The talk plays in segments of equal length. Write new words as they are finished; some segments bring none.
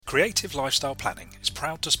Creative Lifestyle Planning is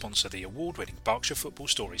proud to sponsor the award-winning Berkshire Football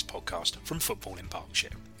Stories podcast from Football in Berkshire.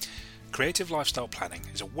 Creative Lifestyle Planning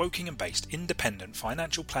is a Wokingham-based independent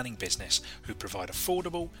financial planning business who provide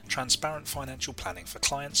affordable, transparent financial planning for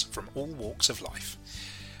clients from all walks of life.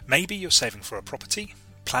 Maybe you're saving for a property,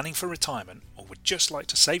 planning for retirement, or would just like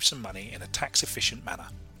to save some money in a tax-efficient manner.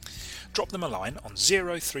 Drop them a line on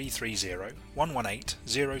 0330 118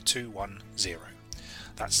 0210.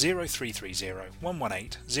 That's 0330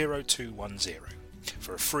 118 0210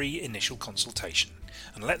 for a free initial consultation,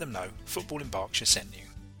 and let them know Football in Berkshire sent you.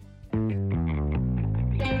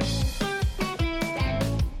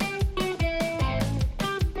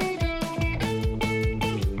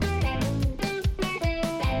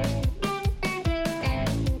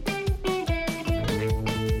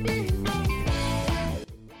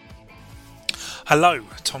 Hello,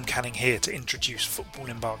 Tom Canning here to introduce Football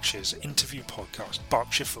in Berkshire's interview podcast,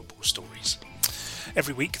 Berkshire Football Stories.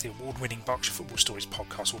 Every week, the award-winning Berkshire Football Stories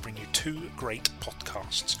podcast will bring you two great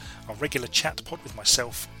podcasts. Our regular chat pod with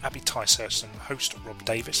myself, Abby Ticehurst, and host Rob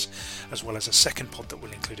Davis, as well as a second pod that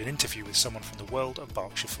will include an interview with someone from the world of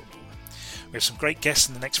Berkshire football. We have some great guests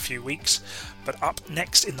in the next few weeks, but up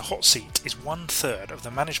next in the hot seat is one-third of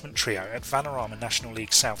the management trio at Vanarama National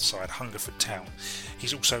League South side, Hungerford Town.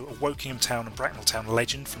 He's also a Wokingham Town and Bracknell Town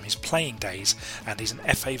legend from his playing days, and he's an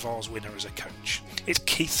FA Vase winner as a coach. It's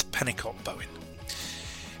Keith Pennicott-Bowen.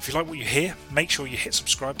 If you like what you hear, make sure you hit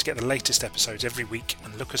subscribe to get the latest episodes every week,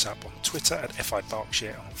 and look us up on Twitter at FI Berkshire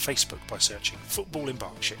and on Facebook by searching Football in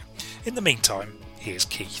Berkshire. In the meantime, here's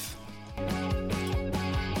Keith.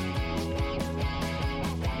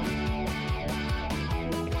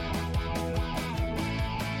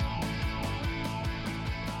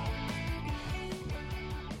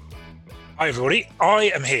 Hi everybody, I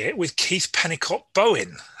am here with Keith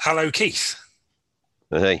Pennicott-Bowen. Hello Keith.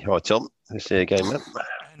 Hey, hi Tom. Let's see you again, man.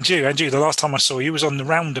 And you, the last time I saw you was on the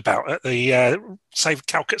roundabout at the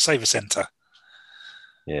Calcutta Saver Centre.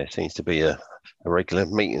 Yeah, it seems to be a regular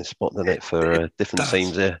meeting spot, doesn't it, for different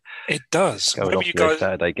teams there. It does. Going off to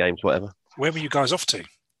Saturday games, whatever. Where were you guys off to?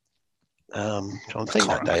 Trying to think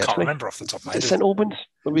that day, I can't actually. remember off the top of my head. St Albans?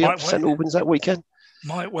 Were we up to St Albans that weekend?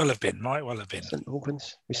 Might well have been. St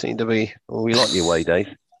Albans. We seem to be, we like the away days.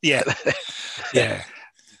 Yeah. Yeah.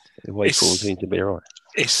 The away calls seem to be all right.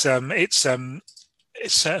 It's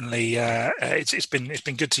certainly it's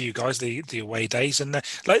been good to you guys, the away days, and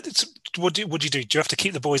what do you do? Do you have to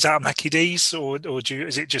keep the boys out of Mackie D's, or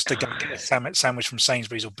is it just to go get a sandwich from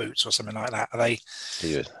Sainsbury's or Boots or something like that? Are they?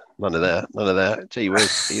 None of that. Gee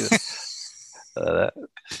whiz, that.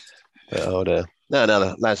 But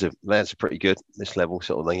no, lads are pretty good. This level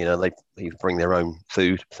sort of thing, they bring their own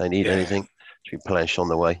food if they need anything. To be planch on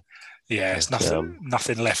the way. Yeah, it's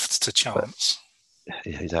nothing left to chance.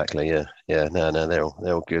 Exactly. Yeah. No, they're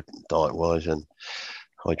all good diet wise and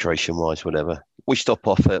hydration wise, whatever. We stop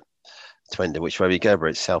off at depending which way we go, whether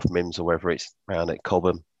it's South Mims or whether it's round at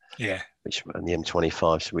Cobham. Yeah. Which on the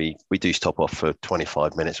M25, so we do stop off for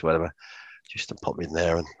 25 minutes, whatever, just to pop in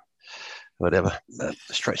there and whatever,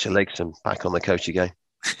 stretch your legs and back on the coach again.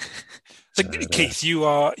 So Keith, you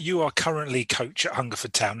are currently coach at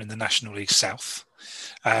Hungerford Town in the National League South.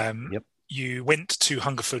 Yep. You went to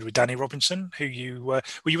Hungerford with Danny Robinson, who you were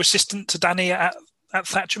you assistant to Danny at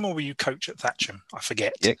Thatcham, or were you coach at Thatcham? I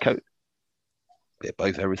forget. Yeah, coach. Yeah,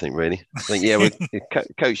 both, everything really. I think we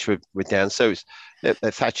coached with Dan. So it's at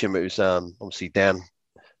Thatcham. It was obviously Dan,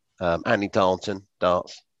 Andy Darlington,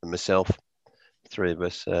 Darts, and myself, three of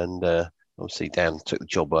us, and obviously Dan took the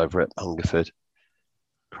job over at Hungerford.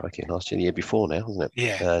 Crikey, last year, the year before now, wasn't it?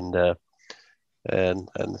 Yeah. And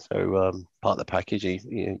so part of the package, he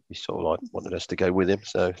sort of like wanted us to go with him.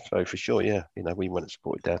 So for sure, yeah, we went and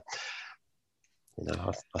supported Dan.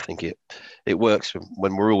 I think it works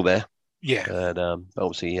when we're all there. Yeah. And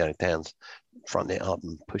obviously, Dan's fronting it up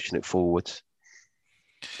and pushing it forwards,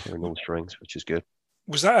 pulling all strings, which is good.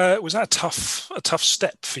 Was that a tough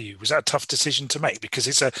step for you? Was that a tough decision to make? Because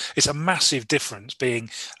it's a massive difference being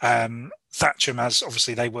Thatcham, as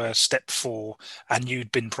obviously they were step 4, and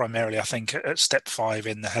you'd been primarily, I think, at step 5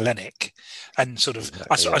 in the Hellenic, and sort of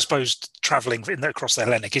I suppose travelling across the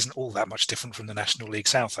Hellenic isn't all that much different from the National League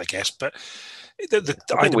South, I guess. But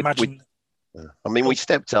I'd imagine. We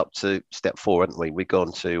stepped up to step 4, hadn't we? We'd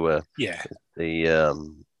gone to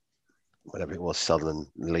the whatever it was, Southern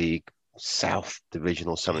League South Division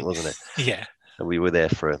or something, wasn't it? Yeah. And we were there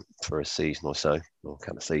for a season or so, or a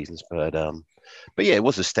couple of seasons. But yeah, it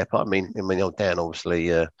was a step up. I mean, Dan obviously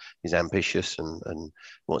is ambitious and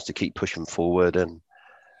wants to keep pushing forward. And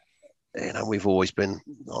I've always been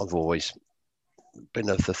of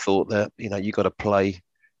the thought that you got to play,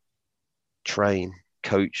 train,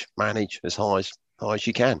 coach, manage as high as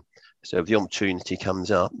you can. So if the opportunity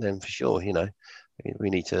comes up, then for sure, we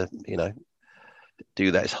need to,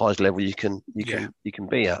 do that as high as level you can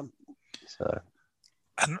be at. So.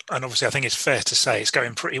 And obviously, I think it's fair to say it's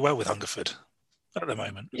going pretty well with Hungerford at the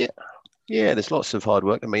moment. Yeah, there's lots of hard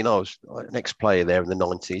work. I mean, I was an ex-player there in the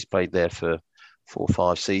 90s, played there for 4 or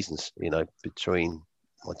 5 seasons, between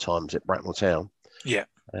my times at Bracknell Town. Yeah.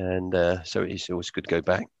 And so it's always good to go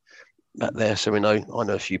back there. So I know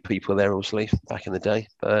a few people there, obviously, back in the day.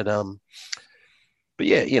 But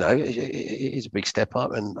yeah, it is a big step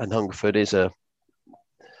up. And Hungerford is a,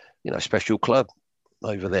 special club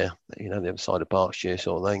over there, the other side of Berkshire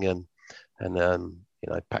sort of thing. And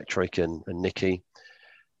Patrick and Nicky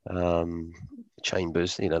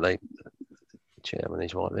Chambers, they chairman,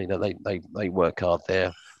 his wife, they work hard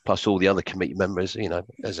there. Plus all the other committee members,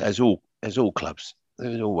 as all clubs,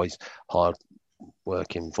 there's always hard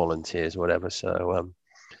working volunteers, whatever. So,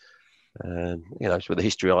 it's with the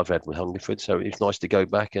history I've had with Hungerford. So it's nice to go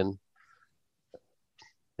back and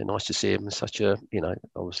nice to see him in such a,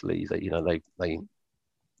 obviously that, they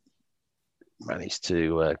managed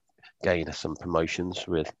to gain some promotions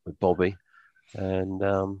with Bobby, and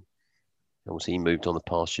obviously he moved on the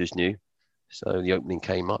pastures new. So the opening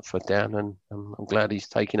came up for Dan, and I'm glad he's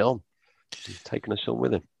taking it on. He's taken us on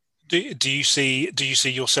with him. Do you see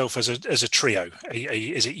yourself as a trio?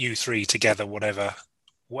 Is it you three together, whatever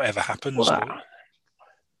happens? Well,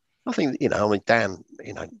 I think Dan.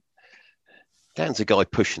 Dan's the guy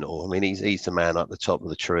pushing it all. I mean, he's the man up the top of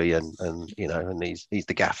the tree, and he's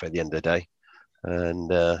the gaffer at the end of the day. And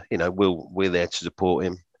we're there to support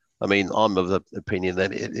him. I mean, I'm of the opinion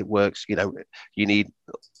that it works. You need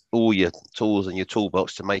all your tools and your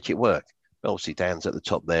toolbox to make it work. But obviously, Dan's at the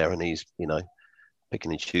top there, and he's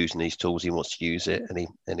picking and choosing these tools. He wants to use it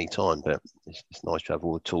any time. But it's nice to have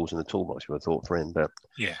all the tools in the toolbox. I thought for him, but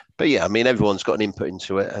yeah. I mean, everyone's got an input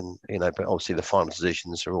into it, and but obviously the final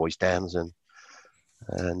decisions are always Dan's, and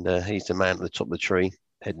he's the man at the top of the tree,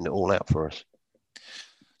 heading it all out for us.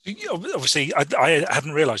 Obviously, I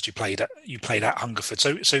hadn't realised you played at Hungerford.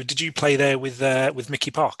 So did you play there with Mickey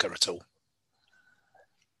Parker at all?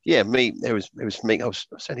 Yeah, it was Mick. I was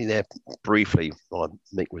only there briefly while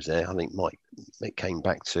Mick was there. I think Mick came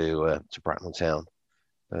back to Bracknell Town,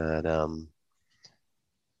 but I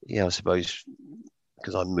suppose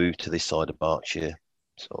because I moved to this side of Berkshire,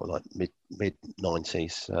 sort of like mid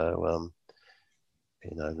 90s. So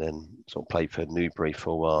then sort of played for Newbury for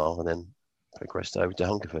a while, and then progressed over to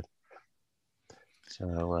Hungerford.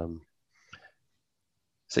 So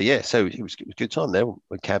it was a good time there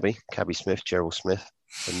with Cabby Smith, Gerald Smith,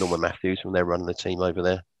 and Norman Matthews when they were running the team over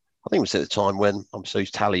there. I think it was at the time when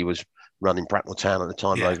Tally was running Bracknell Town at the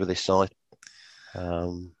time over this side.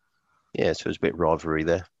 So it was a bit of rivalry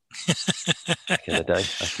there back in the day,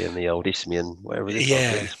 back in the old Isthmian, wherever it is.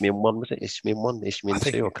 Isthmian 1, was it? Isthmian 1, Isthmian 2,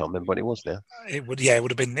 I can't remember what it was now. It would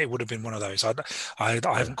have been one of those. I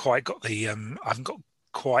haven't quite got I haven't got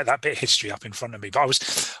quite that bit of history up in front of me. But I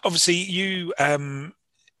was obviously you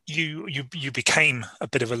became a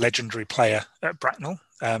bit of a legendary player at Bracknell.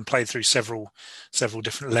 Played through several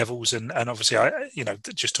different levels, and obviously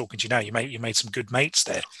just talking to you now, you made some good mates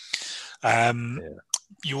there.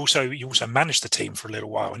 You also managed the team for a little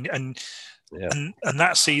while, and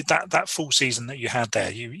that full season that you had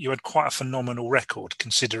there, you had quite a phenomenal record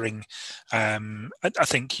considering. I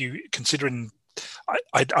think considering.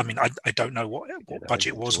 I mean, I don't know what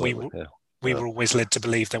budget was. We were always led to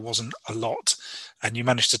believe there wasn't a lot, and you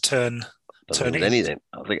managed to turn it anything.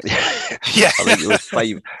 I think it was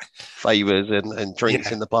favours and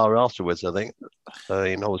drinks in the bar afterwards. I think.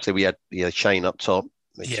 Obviously we had Shane up top,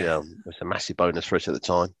 which was a massive bonus for us at the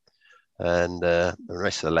time, and the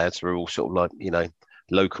rest of the lads were all sort of like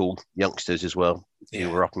local youngsters as well who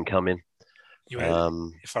were up and coming. You had,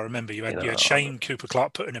 if I remember, you had Shane Cooper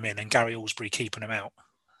Clark putting him in and Gary Alsbury keeping him out.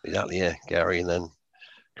 Exactly, yeah, Gary, and then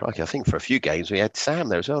crikey, I think for a few games we had Sam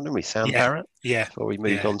there as well, didn't we? Sam Barrett. Yeah. Before we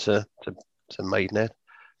moved on to Maidenhead.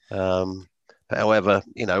 But however,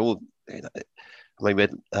 we had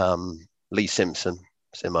Lee Simpson,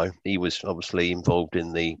 Simo. He was obviously involved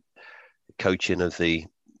in the coaching of the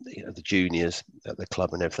juniors at the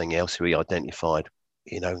club and everything else. Who he identified,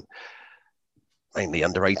 mainly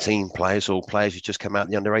under 18 players or players who just come out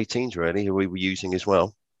of the under 18s, really, who we were using as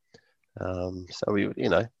well. So we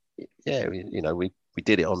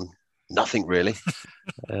did it on nothing really,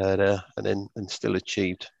 and still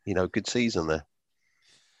achieved good season there.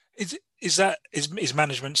 Is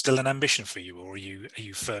management still an ambition for you, or are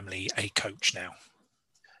you firmly a coach now?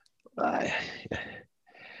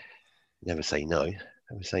 Never say no,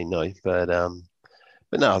 but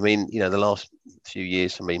But no, I mean, the last few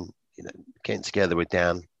years, I mean, getting together with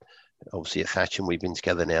Dan, obviously at Thatcham, we've been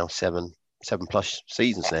together now seven plus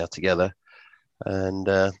seasons now together. And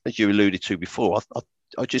as you alluded to before,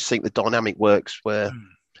 I just think the dynamic works where,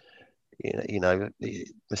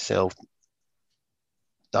 myself,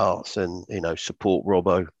 Darts, and, support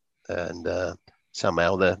Robbo, and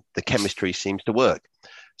somehow the chemistry seems to work.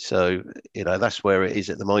 So, that's where it is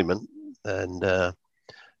at the moment.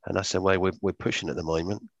 And that's the way we're pushing at the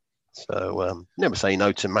moment. So never say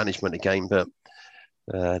no to management again, but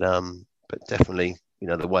definitely,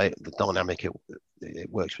 the dynamic it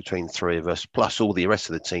works between the three of us, plus all the rest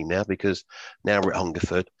of the team now, because now we're at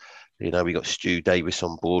Hungerford. We got Stu Davis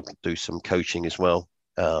on board, do some coaching as well.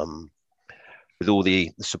 With all the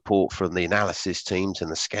support from the analysis teams and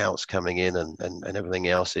the scouts coming in and everything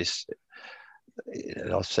else,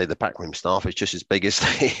 I'll say the backroom staff is just as big as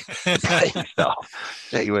the playing staff.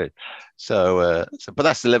 Anyway, so but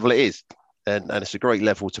that's the level it is, and it's a great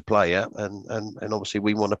level to play at, and obviously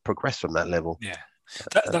we want to progress from that level. Yeah,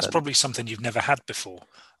 that's probably something you've never had before.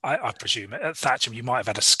 I presume at Thatcham you might have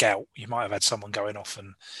had a scout, you might have had someone going off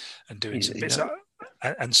and doing some bits,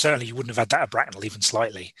 and certainly you wouldn't have had that at Bracknell even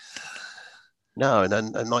slightly. No,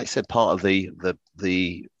 and like I said, part of the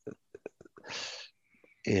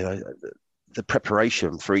the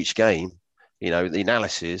preparation for each game, the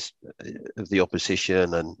analysis of the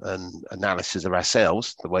opposition and analysis of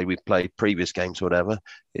ourselves, the way we've played previous games or whatever,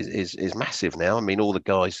 is massive now. I mean, all the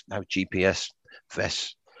guys have GPS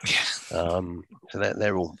vests. Yeah. So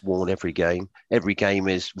they're all worn every game. Every game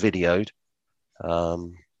is videoed.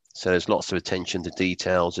 So there's lots of attention to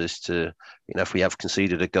details as to, if we have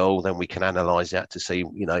conceded a goal, then we can analyse that to see,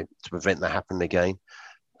 to prevent that happening again.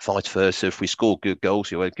 Vice versa, if we score good goals,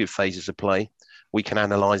 good phases of play, we can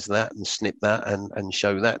analyse that and snip that and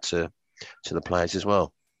show that to the players as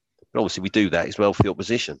well. But obviously we do that as well for the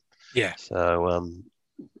opposition. Yeah. So,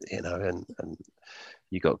 and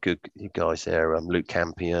you got good guys there, Luke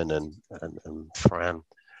Campion and Fran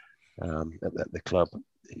at the club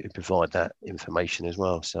who provide that information as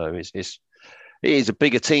well. So it is a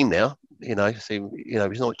bigger team now. So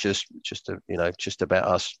it's not just about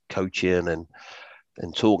us coaching and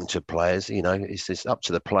talking to players. It's just up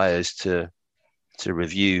to the players to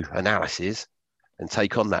review analysis and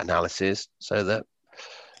take on that analysis, so that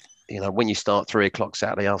when you start 3:00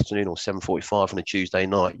 Saturday afternoon or 7:45 on a Tuesday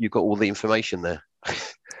night, you've got all the information there.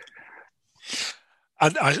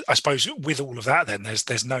 And I suppose with all of that, then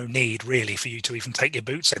there's no need really for you to even take your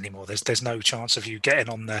boots anymore. There's no chance of you getting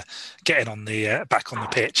on the back on the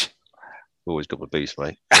pitch. Always got my boots,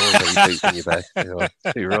 mate. Always got your boots in your bag.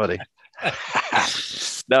 You're righty.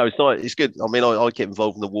 No, it's not. It's good. I mean, I get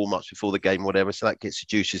involved in the warm-ups before the game, or whatever, so that gets the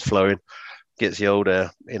juices flowing, gets the old,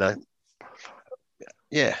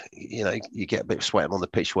 you get a bit of sweating on the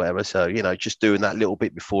pitch, whatever. So just doing that little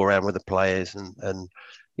bit beforehand with the players, and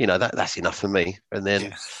that's enough for me. And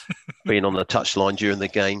then being on the touchline during the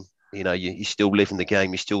game, you still live in the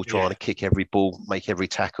game. You're still trying to kick every ball, make every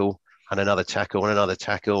tackle, and another tackle and another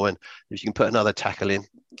tackle, and if you can put another tackle in,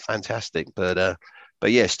 fantastic.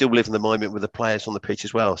 But yeah, still live in the moment with the players on the pitch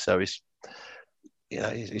as well. So it's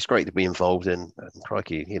great to be involved in. And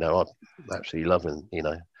crikey, I'm absolutely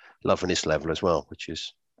loving this level as well, which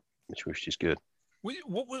is good.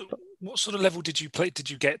 What sort of level did you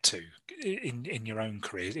get to in your own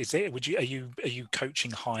career? Are you coaching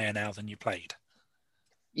higher now than you played?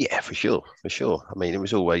 Yeah, for sure. I mean, it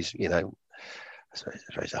was always, when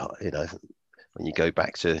you go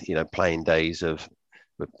back to playing days with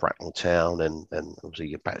Bracknell Town and obviously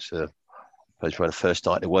you get back to when I first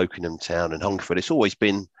started at Wokingham Town and Hungerford, it's always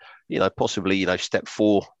been possibly step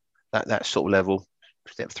 4, that sort of level,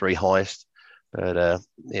 step 3 highest, but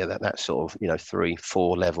that sort of 3,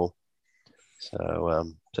 4 level. So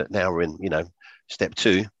now we're in step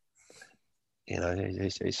 2.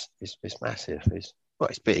 It's massive.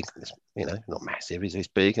 It's big. It's not massive. It's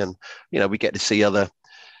big, and we get to see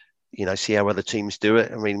see how other teams do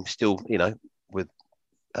it. I mean, still with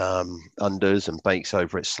unders and bakes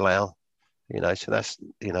over at Slough, so that's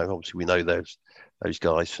obviously we know those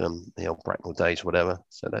guys from the old Bracknell days, whatever.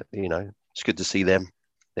 So that it's good to see them.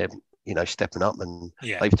 They're stepping up, and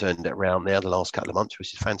they've turned it around now the last couple of months,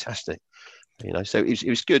 which is fantastic. So it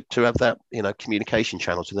was good to have that communication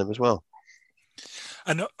channel to them as well.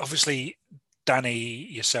 And obviously, Danny,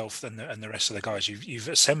 yourself, and the rest of the guys, you've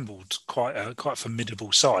assembled quite a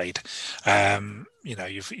formidable side.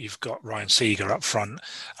 You've got Ryan Seeger up front.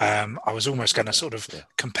 I was almost going to sort of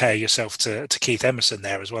compare yourself to Keith Emerson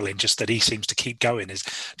there as well, in just that he seems to keep going.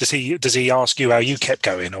 Does he ask you how you kept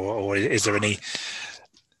going, or is there any?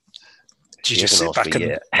 you just sit back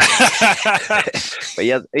and? But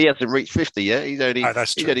he hasn't reached 50 yet. He's only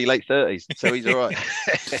late 30s, so he's all right.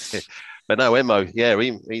 But no, Emo, yeah,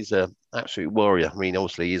 he's an absolute warrior. I mean,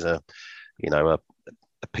 obviously he's a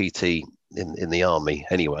PT in the army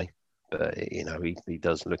anyway, but he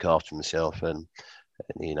does look after himself, and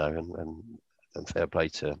fair play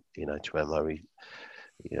to Emo.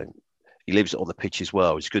 He lives on the pitch as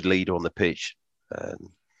well. He's a good leader on the pitch, and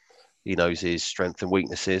he knows his strengths and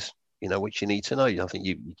weaknesses, which you need to know. I think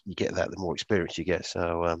you get that the more experience you get.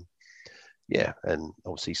 So and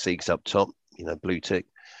obviously Sieg's up top, blue tick.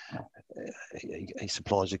 He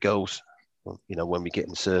supplies the goals, when we get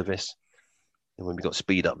in service. And when we got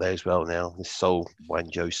speed up there as well now, this sole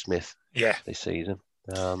Wanjo Smith this season.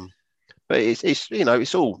 But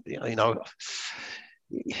it's all,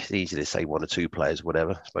 it's easy to say one or two players,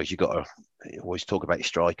 whatever. I suppose you've got to always talk about your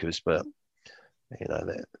strikers, but,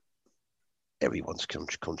 everyone's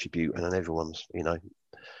contributing and everyone's,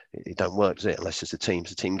 it don't work, does it? Unless it's a team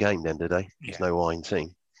game at the end of the day. There's no iron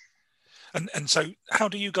team. And so how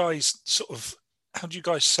do you guys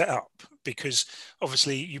set up? Because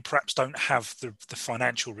obviously you perhaps don't have the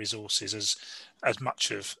financial resources as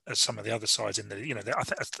much as some of the other sides in the, I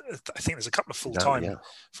think there's a couple of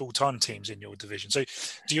full-time teams in your division. So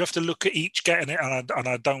do you have to look at each game, and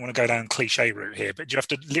I don't want to go down cliche route here, but do you have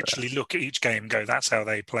to literally look at each game and go, that's how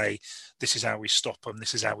they play, this is how we stop them,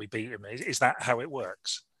 this is how we beat them? Is that how it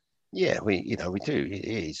works? Yeah, we do. It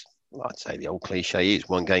is. I'd say the old cliche is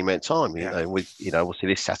one game at a time. Obviously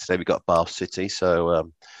this Saturday we got Bath City,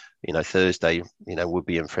 so Thursday, we'll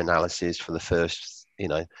be in for analysis for the first,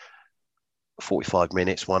 45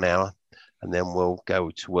 minutes, 1 hour, and then we'll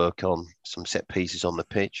go to work on some set pieces on the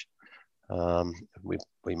pitch.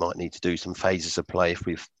 We might need to do some phases of play if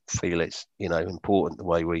we feel it's, important the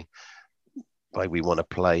way we want to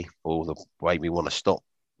play or the way we want to stop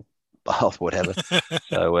Bath, whatever.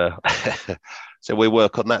 So we'll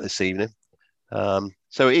work on that this evening.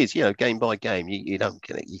 So it is, game by game. You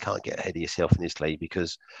can't get ahead of yourself in this league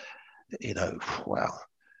because, to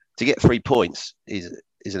get 3 points is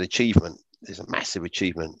an achievement. It's a massive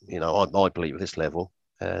achievement. I believe at this level,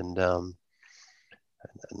 and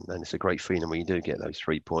it's a great feeling when you do get those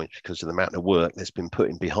 3 points because of the amount of work that's been put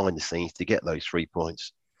in behind the scenes to get those 3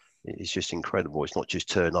 points. It's just incredible. It's not just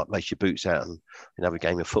turn up, lace your boots out, and have a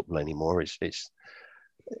game of football anymore. It's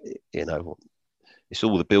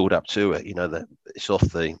all the build up to it. That it's off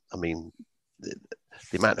the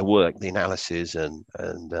amount of work, the analysis, and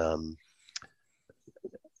then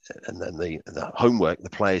the homework the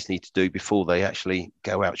players need to do before they actually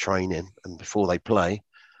go out training and before they play.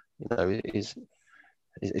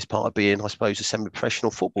 It's part of being, I suppose, a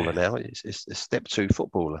semi-professional footballer now. It's a step 2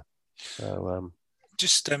 footballer. So.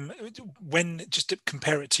 Just to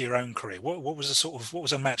compare it to your own career, what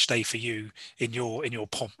was a match day for you in your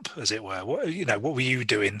pomp, as it were? What were you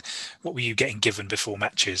doing? What were you getting given before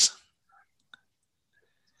matches?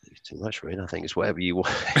 Too much, really. I think it's whatever you want.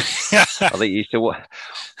 I think you used to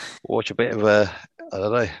watch a bit of I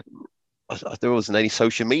don't know. There wasn't any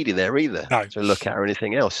social media there either to look at or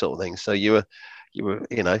anything else, sort of thing. So you were,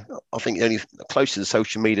 I think the only closest to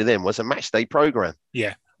social media then was a match day program.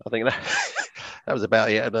 Yeah. I think that was about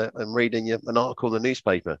it, and reading an article in the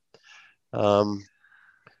newspaper. But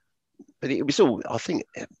it was all, I think,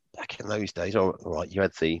 back in those days, all right, you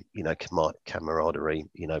had the, camaraderie,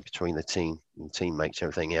 between the team and teammates,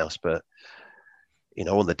 everything else. But,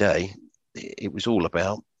 on the day, it was all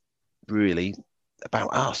about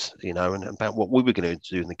us, and about what we were going to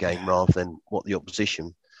do in the game rather than what the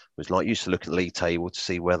opposition was like. You used to look at the league table to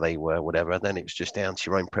see where they were, whatever. And then it was just down to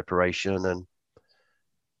your own preparation and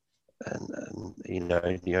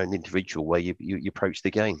your own individual way you approach the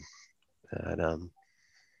game, and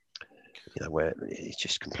where it's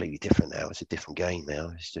just completely different now. It's a different game now.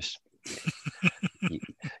 It's just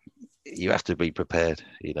you have to be prepared.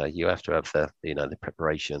 You have to have the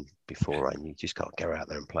preparation beforehand. You just can't go out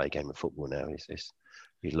there and play a game of football now. It's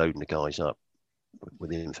you're loading the guys up with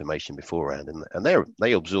the information beforehand, and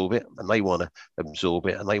they absorb it, and they want to absorb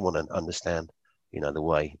it, and they want to understand the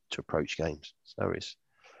way to approach games. So it's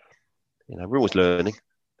we're always learning,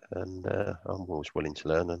 and I'm always willing to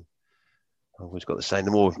learn. And I've always got the saying: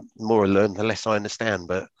 the more I learn, the less I understand.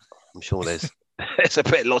 But I'm sure there's a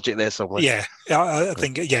bit of logic there somewhere. Yeah, I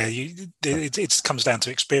think it comes down to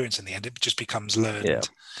experience in the end. It just becomes learned. Yeah.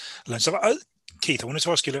 So, Keith, I wanted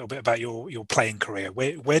to ask you a little bit about your playing career.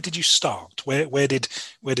 Where did you start? Where did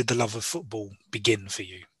the love of football begin for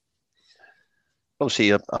you?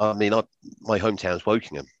 Obviously, my hometown's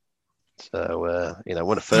Wokingham. So,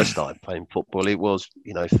 when I first started playing football, it was,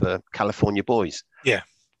 for California boys. Yeah.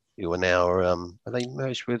 who are now are they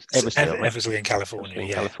merged with Eversley? Eversley in California. Eversley in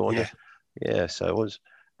Yeah, California. yeah. Yeah. So it was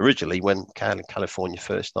originally when California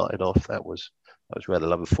first started off. That was where the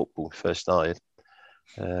love of football first started,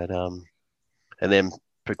 and then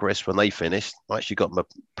progressed when they finished. I actually got my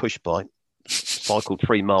push bike, cycled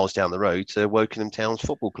 3 miles down the road to Wokingham Town's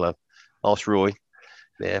football club. Asked Roy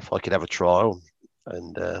there if I could have a trial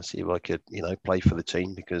and see if I could, play for the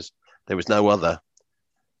team, because there was no other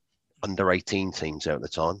under 18 teams there at the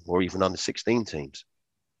time, or even under 16 teams.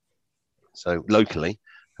 So locally,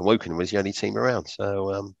 and Wokingham was the only team around.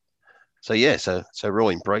 So Roy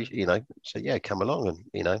embraced, said, yeah, come along and,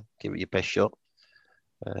 give it your best shot.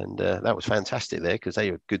 And that was fantastic there, because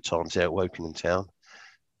they were good times there at Wokingham Town.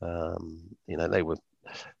 They were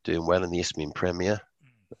doing well in the Isthmian Premier.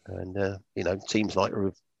 And, teams like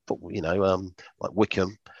football, like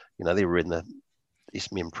Wickham, they were in the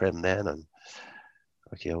Isthmian Prem then. And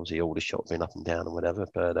obviously all the shot been up and down and whatever.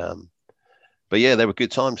 But yeah, they were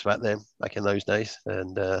good times back in those days.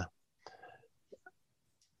 And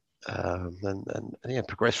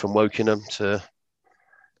progressed from Wokingham to,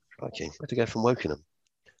 where'd to go from Wokingham?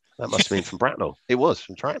 That must have been from Bracknell. It was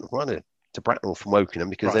from Bracknell, wasn't it? To Bracknell from Wokingham,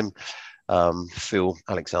 because then Phil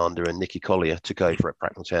Alexander and Nicky Collier took over at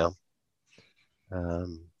Bracknell Town.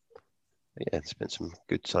 Spent some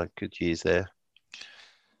good years there.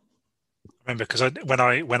 I remember because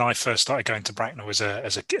when I first started going to Bracknell as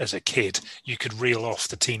a kid, you could reel off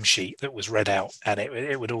the team sheet that was read out, and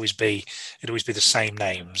it would always be the same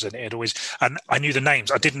names, and and I knew the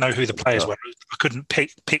names. I didn't know who the players were. I couldn't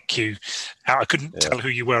pick you out. I couldn't tell who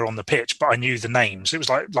you were on the pitch, but I knew the names. It was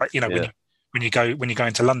like when you go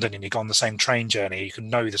into London and you go on the same train journey, you can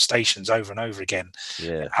know the stations over and over again.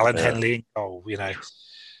 Yeah, Alan Henley,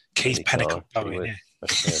 Keith Pennicott-Bowen.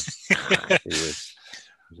 Yeah.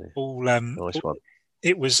 All nice one.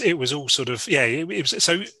 It was all sort of It was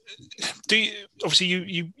so. Do you obviously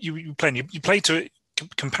you played to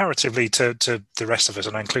comparatively to the rest of us,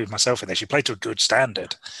 and I include myself in this. You played to a good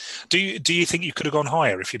standard. Do you think you could have gone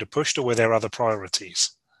higher if you'd have pushed, or were there other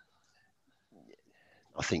priorities?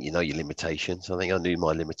 I think your limitations. I think I knew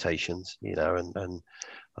my limitations, and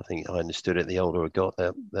I think I understood it the older I got.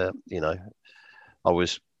 That I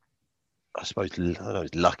was, I suppose, I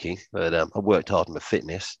was lucky, but I worked hard on my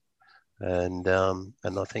fitness, and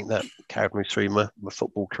I think that carried me through my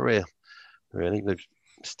football career. Really, we've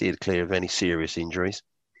steered clear of any serious injuries,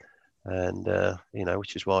 and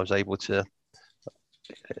which is why I was able to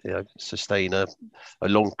sustain a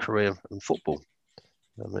long career in football.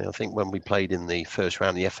 I mean, I think when we played in the first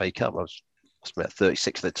round of the FA Cup, I was about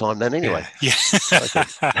 36 at the time then anyway. Yeah.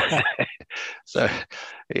 So,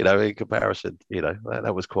 in comparison,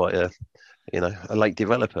 that was quite a late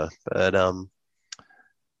developer. But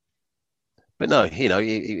no,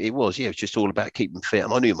 it was just all about keeping fit.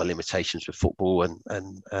 And I knew my limitations with football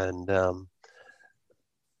and I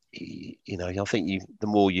think the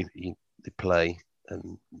more you play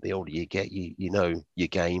and the older you get, you know your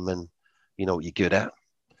game and you know what you're good at.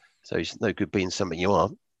 So it's no good being something you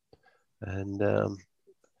aren't. And I'm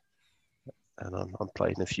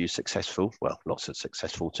playing a few lots of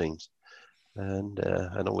successful teams, and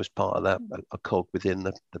always part of that a cog within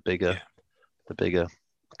the bigger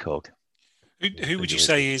cog. Who would you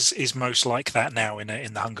say is most like that now in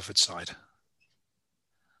the Hungerford side?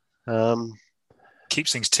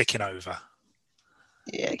 Keeps things ticking over.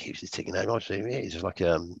 Yeah, it keeps it ticking over. It's just like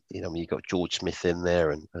you've got George Smith in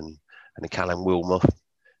there and a Callum Wilmoth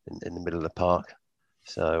in the middle of the park.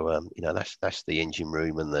 So that's the engine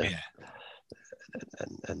room and the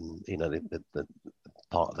the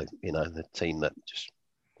part of the team that just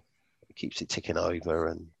keeps it ticking over.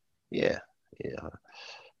 And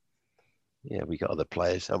we got other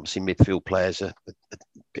players. Obviously, midfield players are a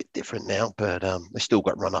bit different now, but they still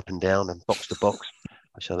got run up and down and box to box,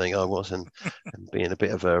 which I think I was, and being a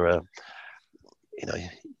bit of a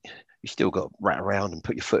you still got to rat around and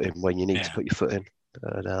put your foot in when you need to put your foot in,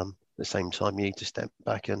 but at the same time you need to step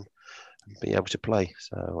back and be able to play.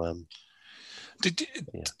 So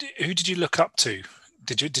who did you look up to?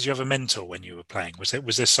 Did you have a mentor when you were playing? Was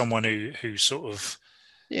there someone who sort of?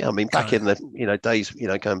 Yeah, I mean, back in the days,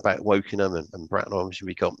 going back Wokingham and Bracknell, obviously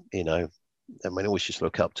we got and we always just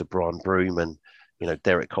look up to Brian Broom and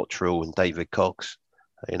Derek Cottrell and David Cox.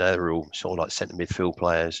 They're all sort of like centre midfield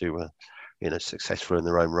players who were successful in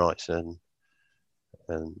their own rights, and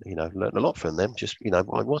learned a lot from them. Just I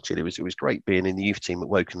watched it. It was great being in the youth team at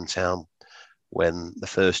Wokingham Town when the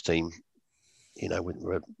first team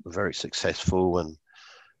were very successful, and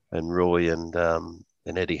Roy and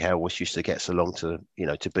Eddie Howarth used to get us along to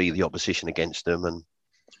to be the opposition against them, and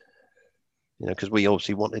because we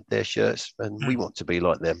obviously wanted their shirts and we Mm. want to be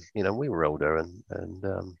like them. We were older and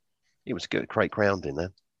it was a great grounding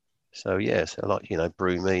there. So yeah, so like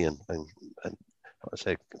Broomy and like I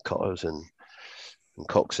say Cotters and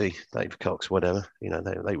Coxey, Dave Cox, whatever.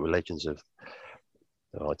 They were legends of,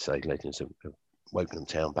 I'd say legends of Wokingham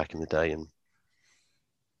Town back in the day, and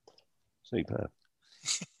superb.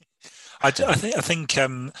 I've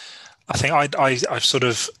sort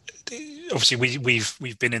of obviously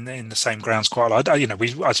we've been in the same grounds quite a lot.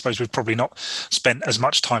 I suppose we've probably not spent as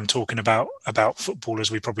much time talking about football as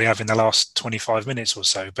we probably have in the last 25 minutes or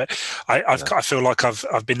so. But I feel like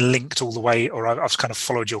I've been linked all the way, or I've kind of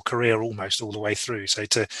followed your career almost all the way through. So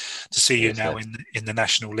to see you now in the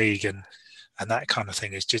National League and that kind of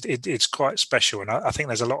thing is just it's quite special. And I think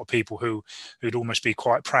there's a lot of people who'd almost be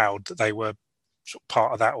quite proud that they were sort of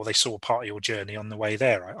part of that, or they saw part of your journey on the way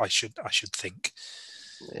there. I should think.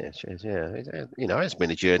 Yeah, cheers. Yeah, it's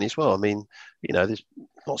been a journey as well. I mean, there's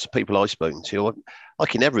lots of people I've spoken to. I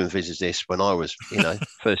can never envisage this when I was,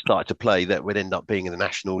 first started to play, that we'd end up being in the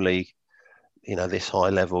National League, this high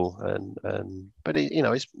level. But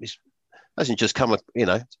it's hasn't just come,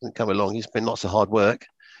 doesn't come along. It's been lots of hard work.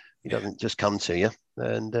 It doesn't just come to you.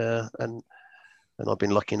 And I've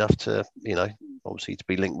been lucky enough to, obviously to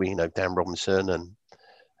be linked with, Dan Robinson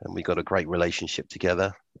and we got a great relationship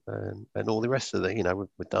together, and all the rest of the,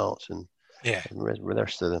 with darts and the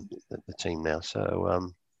rest of the team now.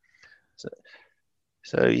 So,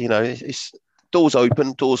 it's doors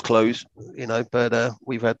open, doors close, but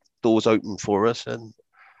we've had doors open for us, and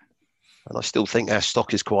I still think our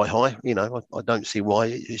stock is quite high. I don't see why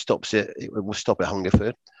it stops it. It will stop at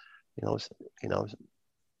Hungerford. I'm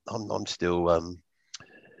still.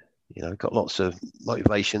 Got lots of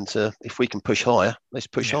motivation to, if we can push higher, let's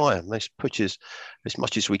push higher. Let's push as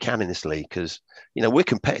much as we can in this league, because we're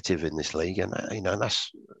competitive in this league, and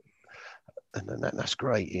that's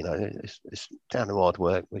great. It's down to hard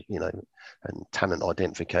work, and talent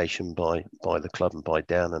identification by the club and by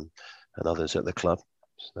Dan and others at the club.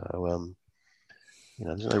 So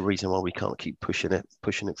there's no reason why we can't keep pushing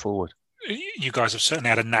it forward. You guys have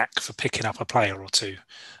certainly had a knack for picking up a player or two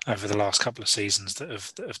over the last couple of seasons that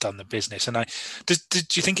have done the business. And do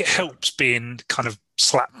you think it helps being kind of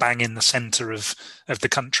slap bang in the centre of the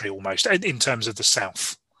country almost in terms of the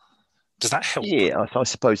south? Does that help? Yeah, I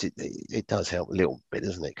suppose it does help a little bit,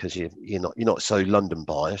 doesn't it? Because you're not so London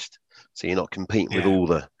biased, so you're not competing with all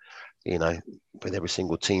the, with every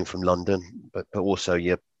single team from London, but also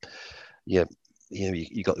you got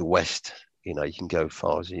the West. You can go as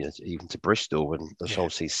far as even to Bristol, and that's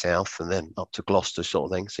obviously south, and then up to Gloucester, sort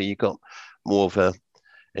of thing. So you've got more of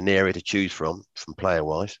an area to choose from player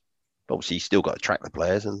wise. But obviously, you still got to track the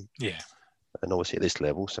players, and obviously at this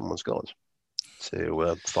level, someone's got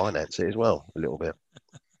to finance it as well a little bit.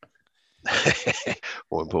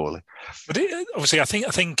 More importantly, but obviously, I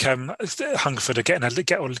think Hungerford are got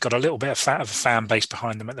a little bit of a fan base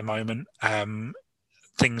behind them at the moment.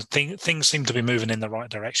 Things seem to be moving in the right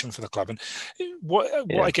direction for the club. And what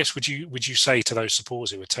I guess would you say to those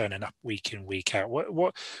supporters who are turning up week in, week out?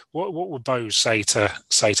 What would Bose say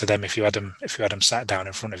to them if you had them sat down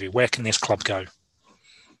in front of you? Where can this club go?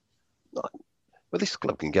 Well, this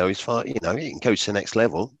club can go as far. It can go to the next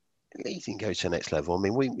level. It can go to the next level. I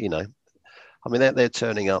mean, they're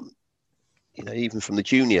turning up. Even from the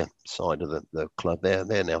junior side of the club, they're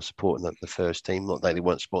now supporting the first team. Not that they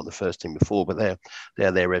weren't supporting the first team before, but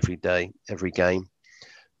they're there every day, every game.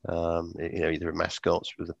 Either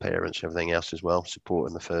mascots with the parents, everything else as well,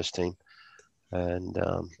 supporting the first team, and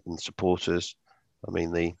supporters. I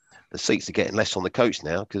mean, the seats are getting less on the coach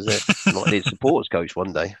now because they might need a supporters coach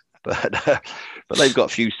one day. But they've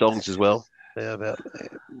got a few songs as well. About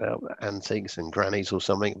antiques and grannies or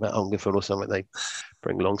something, about Hungerford or something they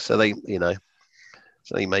bring along. So they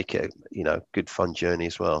make it good fun journey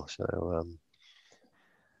as well. So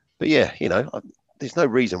but yeah, there's no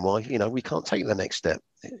reason why we can't take the next step,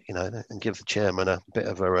 and give the chairman a bit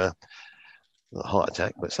of a heart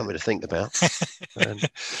attack, but something to think about.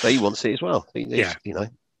 But he wants it as well. We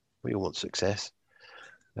all want success,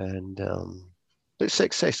 and but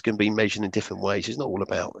success can be measured in different ways. It's not all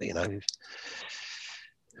about, it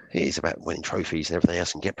is about winning trophies and everything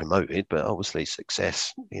else and get promoted. But obviously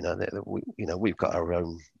success, we've got our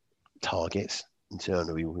own targets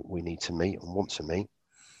internally we need to meet and want to meet.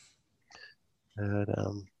 But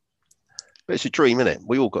it's a dream, isn't it?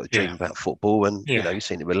 We all got a dream about football, and you've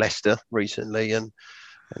seen it with Leicester recently, and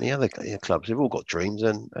the other clubs. They've all got dreams,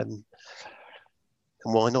 and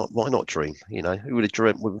why not? Why not dream? Who would have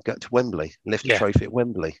dreamt we would go to Wembley, lift a trophy at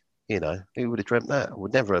Wembley? Who would have dreamt that? I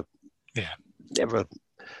would never have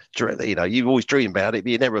you've always dreamed about it,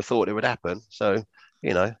 but you never thought it would happen. So,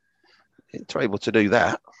 to able to do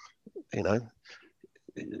that,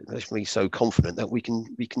 it makes me so confident that we can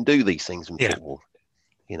do these things in football.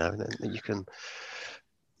 And you can,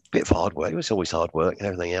 bit of hard work. It's always hard work and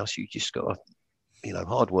everything else. You just got to,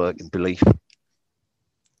 hard work and belief.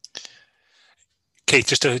 Keith,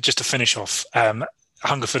 just to finish off,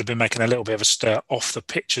 Hungerford have been making a little bit of a stir off the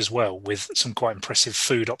pitch as well, with some quite impressive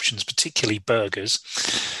food options, particularly burgers.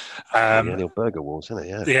 Little burger wars, isn't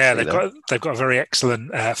it? Yeah, they've got a very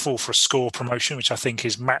excellent 4 for a score promotion, which I think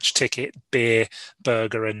is match ticket, beer,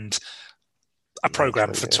 burger, and a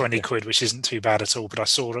program for 20 quid, which isn't too bad at all. But I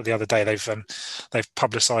saw the other day they've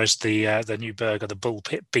publicised the new burger, the Bull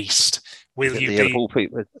Pit Beast.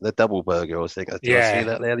 The double burger? I was thinking. Did I see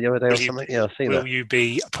that there the other day or something? Yeah, I see that. Will you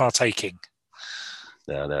be partaking?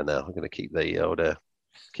 No. I'm going to keep the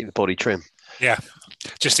body trim. Yeah,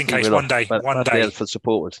 just in case one day. For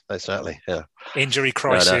supporters, exactly. Yeah. Injury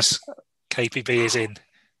crisis. No. KPB is in.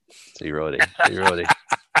 Too righty.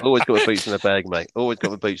 Always got my boots in the bag, mate. Always got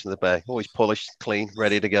my boots in the bag. Always polished, clean,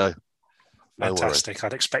 ready to go. Fantastic.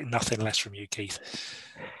 I'd expect nothing less from you, Keith.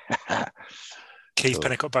 Keith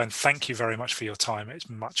Pennicott-Bowen, thank you very much for your time. It's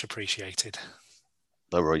much appreciated.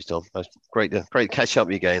 No worries, Tom. That's great to catch up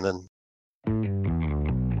with you again. And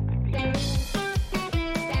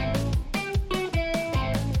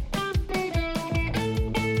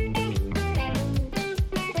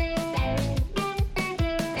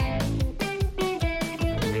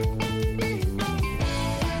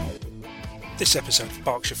this episode of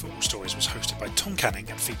Berkshire Football Stories was hosted by Tom Canning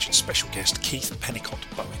and featured special guest Keith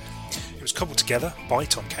Pennicott-Bowen. It was cobbled together by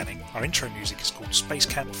Tom Canning. Our intro music is called Space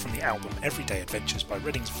Camp from the album Everyday Adventures by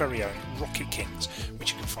Reading's very own Rocket Kings,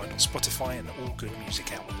 which you can find on Spotify and all good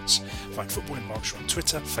music outlets. Find Football in Berkshire on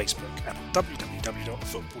Twitter, Facebook and on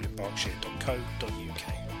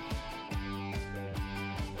www.footballinberkshire.co.uk.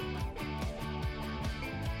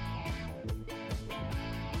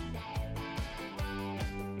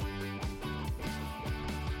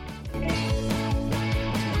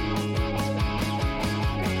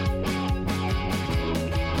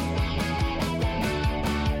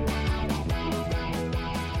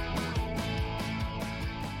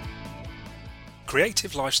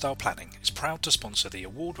 Creative Lifestyle Planning is proud to sponsor the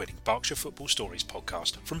award-winning Berkshire Football Stories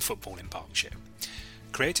podcast from Football in Berkshire.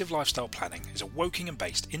 Creative Lifestyle Planning is a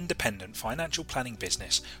Wokingham-based independent financial planning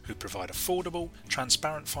business who provide affordable,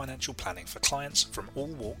 transparent financial planning for clients from all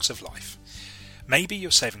walks of life. Maybe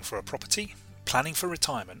you're saving for a property, planning for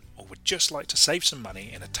retirement, or would just like to save some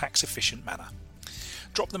money in a tax-efficient manner.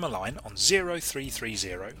 Drop them a line on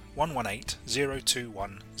 0330 118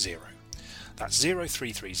 0210. That's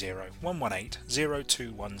 0330 118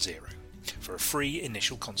 0210 for a free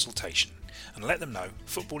initial consultation, and let them know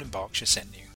Football in Berkshire sent you.